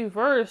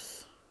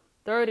unreverse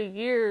 30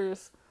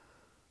 years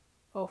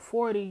or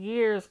 40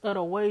 years of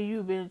the way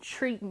you've been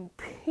treating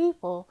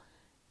people,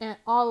 and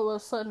all of a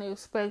sudden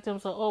expect them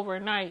to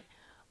overnight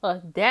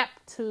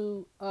adapt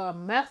to a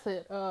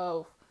method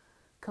of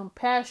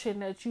compassion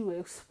that you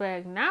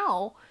expect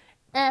now,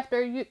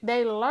 after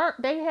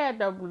they had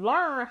to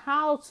learn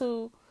how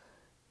to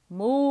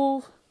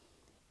move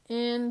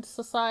in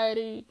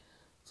society,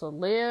 to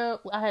live.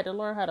 I had to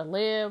learn how to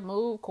live,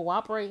 move,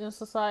 cooperate in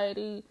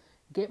society,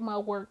 get my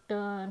work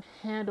done,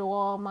 handle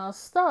all my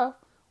stuff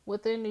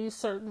within these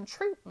certain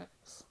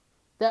treatments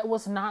that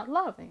was not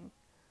loving.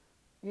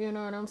 You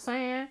know what I'm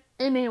saying?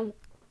 And then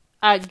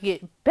I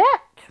get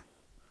back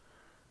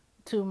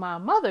to my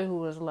mother, who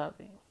was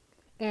loving,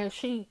 and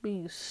she'd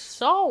be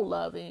so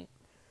loving,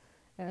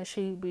 and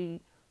she'd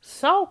be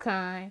so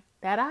kind,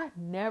 that I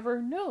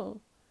never knew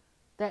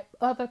that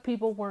other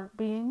people weren't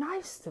being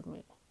nice to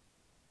me.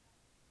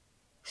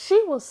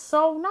 She was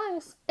so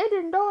nice. It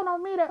didn't dawn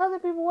on me that other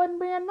people wasn't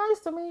being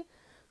nice to me,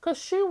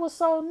 because she was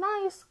so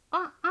nice.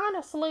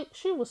 Honestly,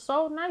 she was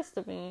so nice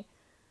to me.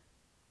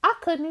 I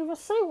couldn't even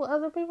see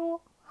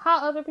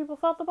how other people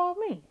felt about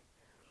me.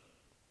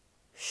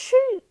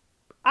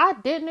 I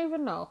didn't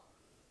even know.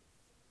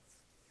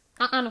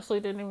 I honestly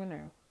didn't even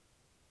know.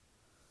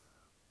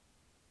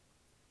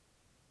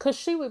 Because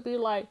she would be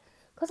like,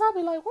 because I'd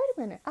be like, wait a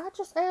minute, I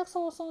just asked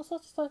so and so and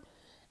such and such,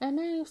 and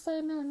they ain't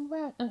say nothing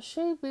back. And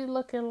she'd be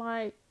looking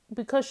like,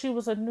 because she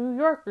was a New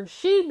Yorker,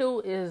 she knew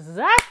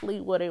exactly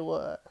what it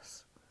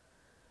was.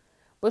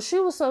 But she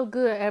was so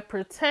good at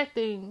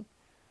protecting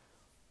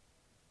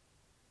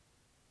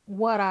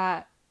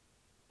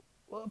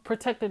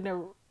protecting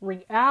the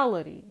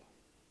reality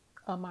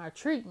of my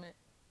treatment.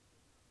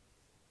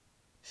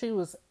 She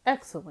was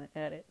excellent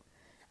at it.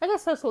 I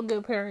guess that's what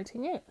good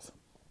parenting is.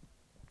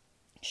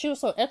 She was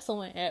so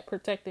excellent at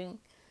protecting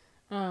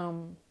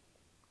my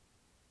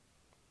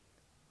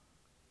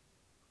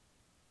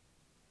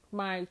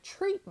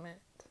treatment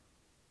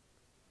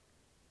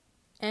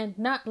and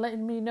not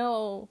letting me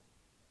know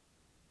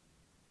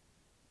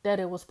that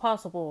it was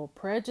possible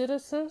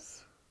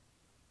prejudices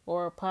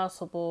or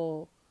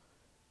possible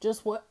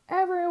just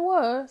whatever it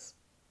was.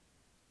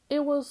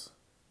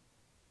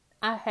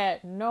 I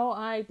had no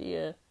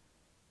idea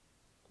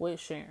with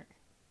sharing.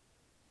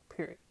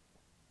 Period.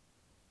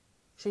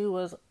 She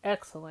was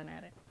excellent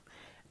at it.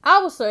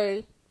 I would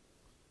say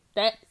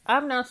that,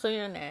 I'm not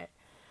saying that.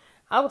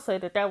 I would say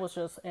that was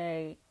just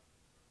a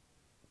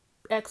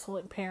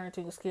excellent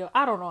parenting skill.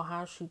 I don't know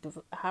how she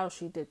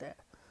did that.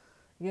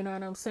 You know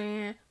what I'm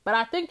saying? But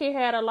I think it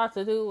had a lot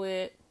to do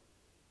with,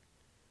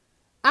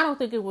 I don't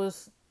think it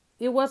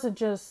wasn't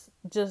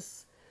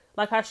just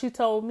like how she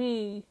told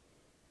me,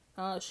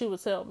 she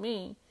would tell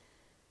me,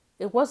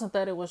 it wasn't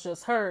that it was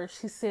just her.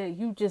 She said,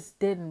 you just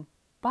didn't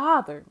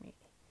bother me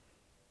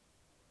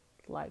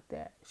like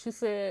that. She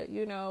said,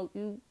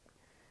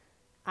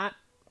 I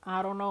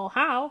don't know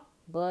how,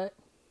 but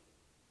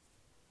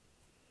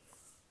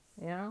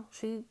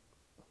she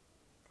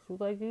was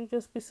like, you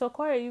just be so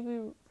quiet.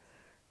 You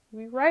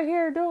be right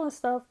here doing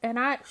stuff. And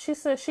she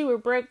said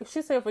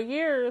for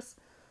years,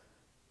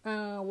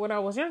 when I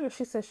was younger,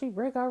 she said she'd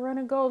break out, run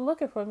and go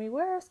looking for me.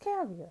 Where's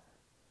Cambia?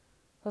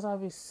 Because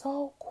I'd be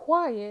so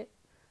quiet.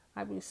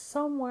 I'd be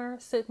somewhere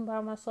sitting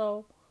by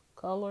myself,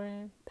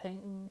 coloring,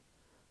 painting,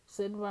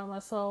 sitting by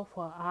myself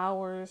for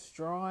hours,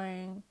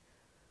 drawing,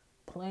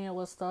 playing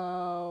with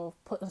stuff,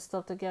 putting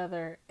stuff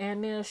together.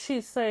 And then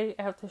she'd say,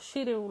 after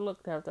she didn't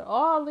look after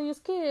all these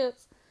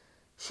kids,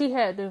 she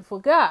had them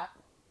forgot.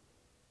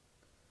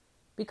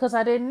 Because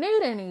I didn't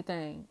need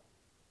anything.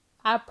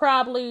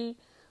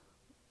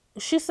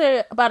 She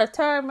said by the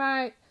time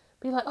I'd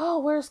be like, oh,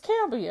 where's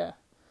Cambia?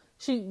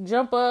 She'd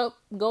jump up,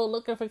 go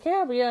looking for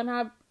Cambia, and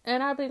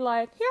I'd be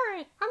like,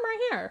 I'm right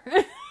here.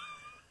 And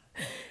she'd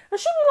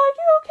be like,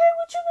 you okay?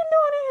 What you been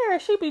doing here?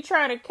 She'd be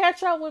trying to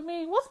catch up with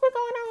me. What's been going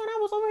on? I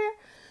was over here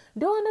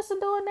doing this and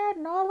doing that,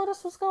 and all of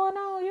this was going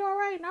on. You all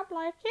right? And I'm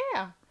like,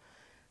 yeah,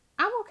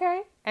 I'm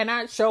okay. And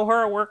I'd show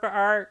her a work of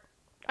art.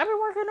 I've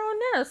been working on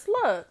this.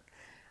 Look,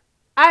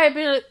 I had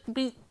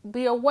be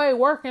away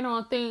working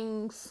on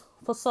things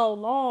for so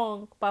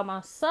long by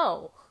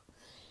myself.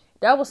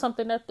 That was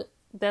something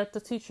that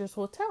the teachers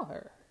would tell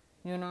her.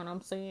 You know what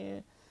I'm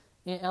saying?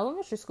 In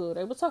elementary school,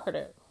 they would tell her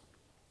that.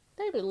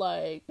 They'd be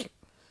like,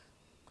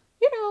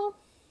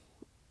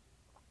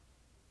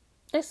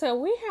 they said,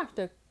 we have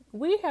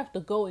to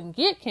go and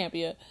get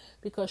Cambia,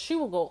 because she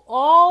will go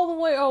all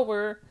the way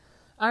over.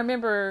 I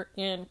remember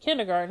in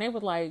kindergarten, they were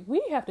like,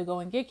 we have to go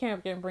and get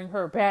Cambia and bring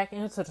her back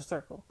into the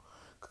circle.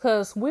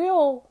 Because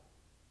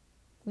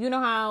you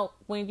know how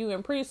when you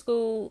in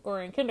preschool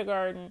or in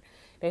kindergarten,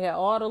 they had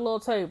all the little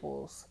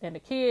tables, and the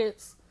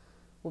kids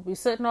would be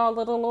sitting all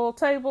at the little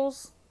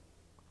tables.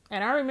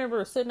 And I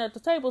remember sitting at the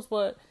tables,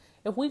 but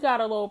if we got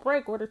a little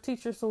break where the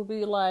teachers would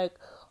be like,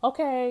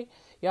 okay,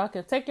 y'all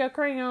can take your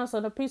crayons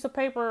and a piece of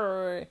paper,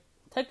 or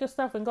take your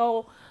stuff and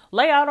go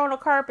lay out on the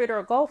carpet,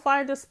 or go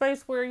find a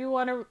space where you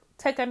want to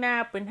take a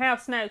nap and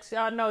have snacks.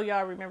 Y'all know,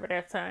 y'all remember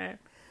that time.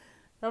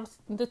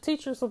 The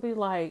teachers would be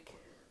like,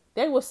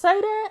 they would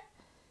say that,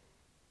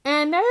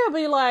 and they would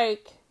be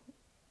like,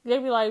 They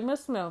be like,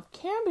 Miss Smith,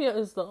 Cambia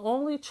is the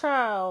only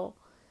child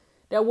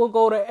that will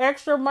go the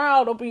extra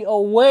mile to be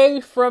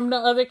away from the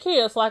other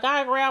kids. Like,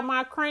 I grab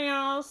my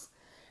crayons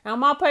and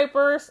my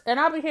papers, and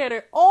I be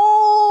headed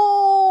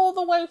all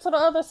the way to the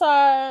other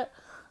side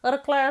of the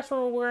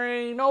classroom where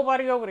ain't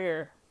nobody over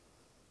there.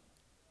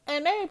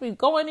 And they be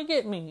going to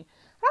get me.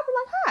 I be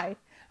like, hi.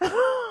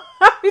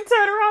 I be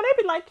turning around.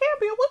 They be like,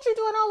 Cambia, what you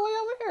doing all the way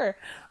over here?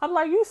 I'm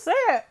like, you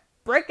said,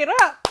 break it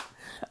up.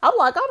 I'm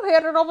like, I'm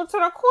headed over to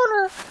the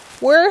corner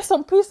where it's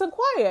some peace and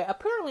quiet.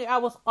 Apparently, I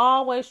was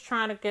always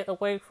trying to get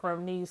away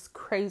from these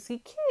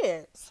crazy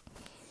kids.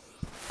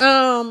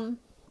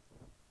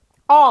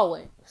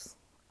 Always.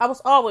 I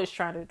was always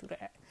trying to do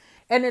that.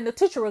 And then the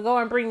teacher would go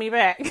and bring me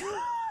back. They'd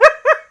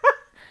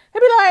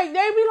be like,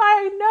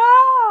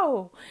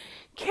 no,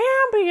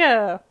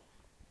 Cambia,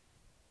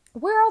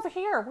 we're over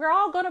here. We're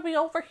all going to be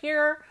over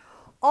here,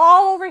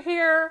 all over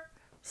here,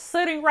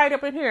 sitting right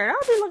up in here. And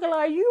I'll be looking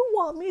like, you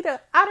want me to,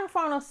 I didn't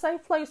find a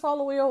safe place all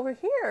the way over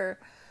here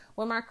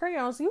with my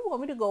crayons. You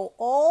want me to go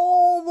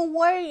all the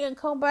way and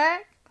come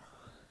back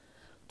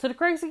to the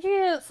crazy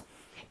kids?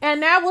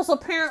 And that was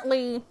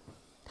apparently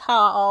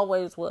how I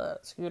always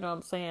was. You know what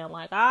I'm saying?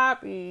 Like,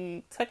 I'd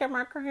be taking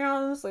my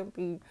crayons and they'd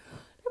be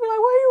like, where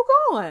are you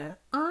going?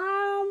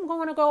 I'm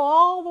going to go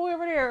all the way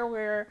over there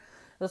where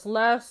there's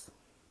less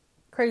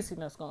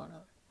craziness going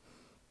on.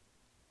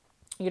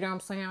 You know what I'm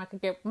saying? I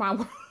could get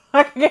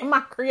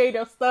my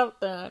creative stuff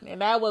done,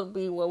 and that would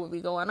be what would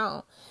be going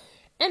on.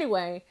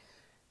 Anyway,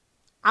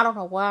 I don't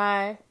know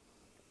why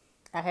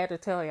I had to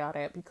tell y'all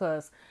that,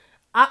 because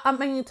I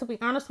mean, to be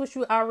honest with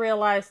you, I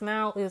realize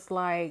now it's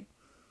like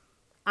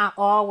I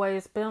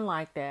always been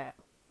like that.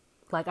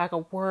 Like, I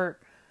could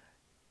work.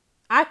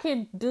 I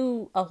can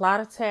do a lot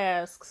of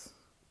tasks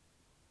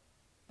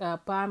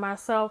by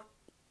myself.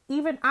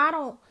 Even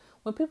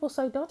when people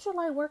say, don't you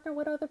like working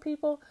with other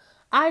people?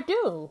 I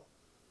do.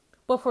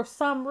 But for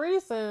some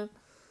reason,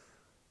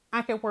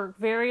 I can work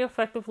very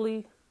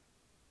effectively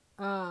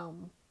by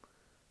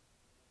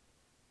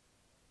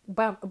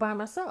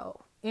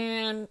myself.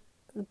 And,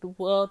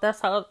 well,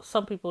 that's how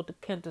some people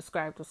can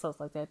describe themselves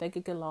like that. They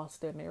could get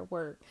lost in their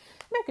work.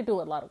 And they could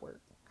do a lot of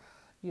work,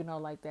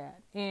 like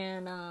that.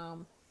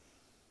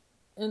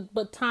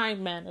 But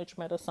time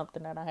management is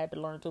something that I had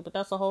to learn too. But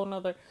that's a whole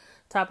nother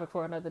topic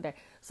for another day.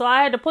 So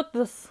I had to put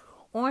this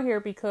on here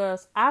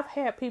because I've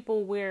had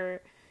people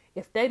where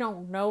if they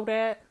don't know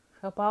that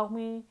about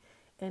me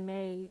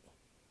and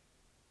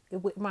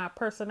with my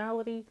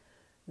personality,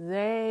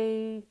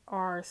 they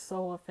are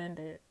so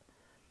offended.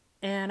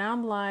 And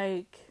I'm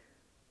like,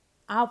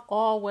 I've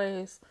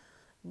always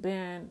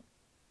been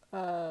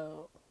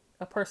a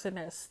person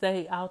that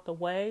stayed out the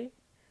way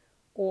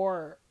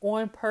or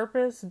on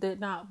purpose did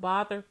not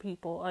bother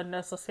people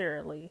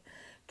unnecessarily.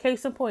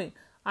 Case in point,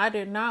 I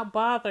did not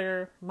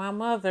bother my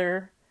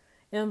mother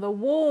in the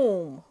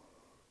womb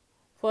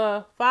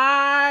for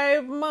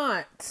 5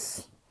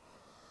 months.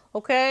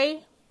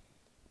 Okay?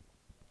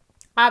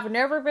 I've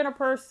never been a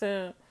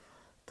person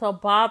to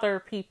bother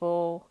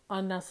people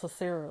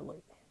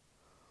unnecessarily.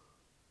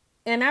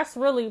 And that's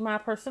really my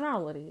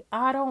personality.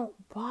 I don't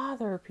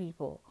bother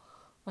people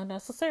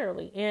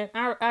unnecessarily. And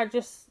I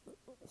just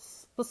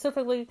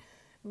specifically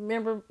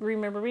remember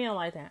being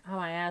like that. I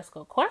might ask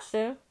a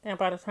question, and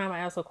by the time I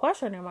ask a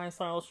question, it might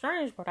sound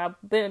strange, but I've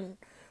been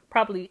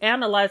probably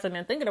analyzing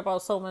and thinking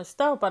about so much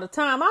stuff. By the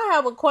time I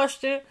have a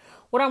question,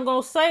 what I'm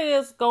going to say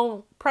is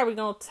probably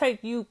going to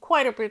take you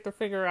quite a bit to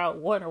figure out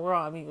what in the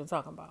world I'm even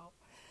talking about.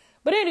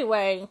 But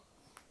anyway,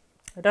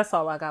 that's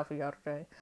all I got for y'all today.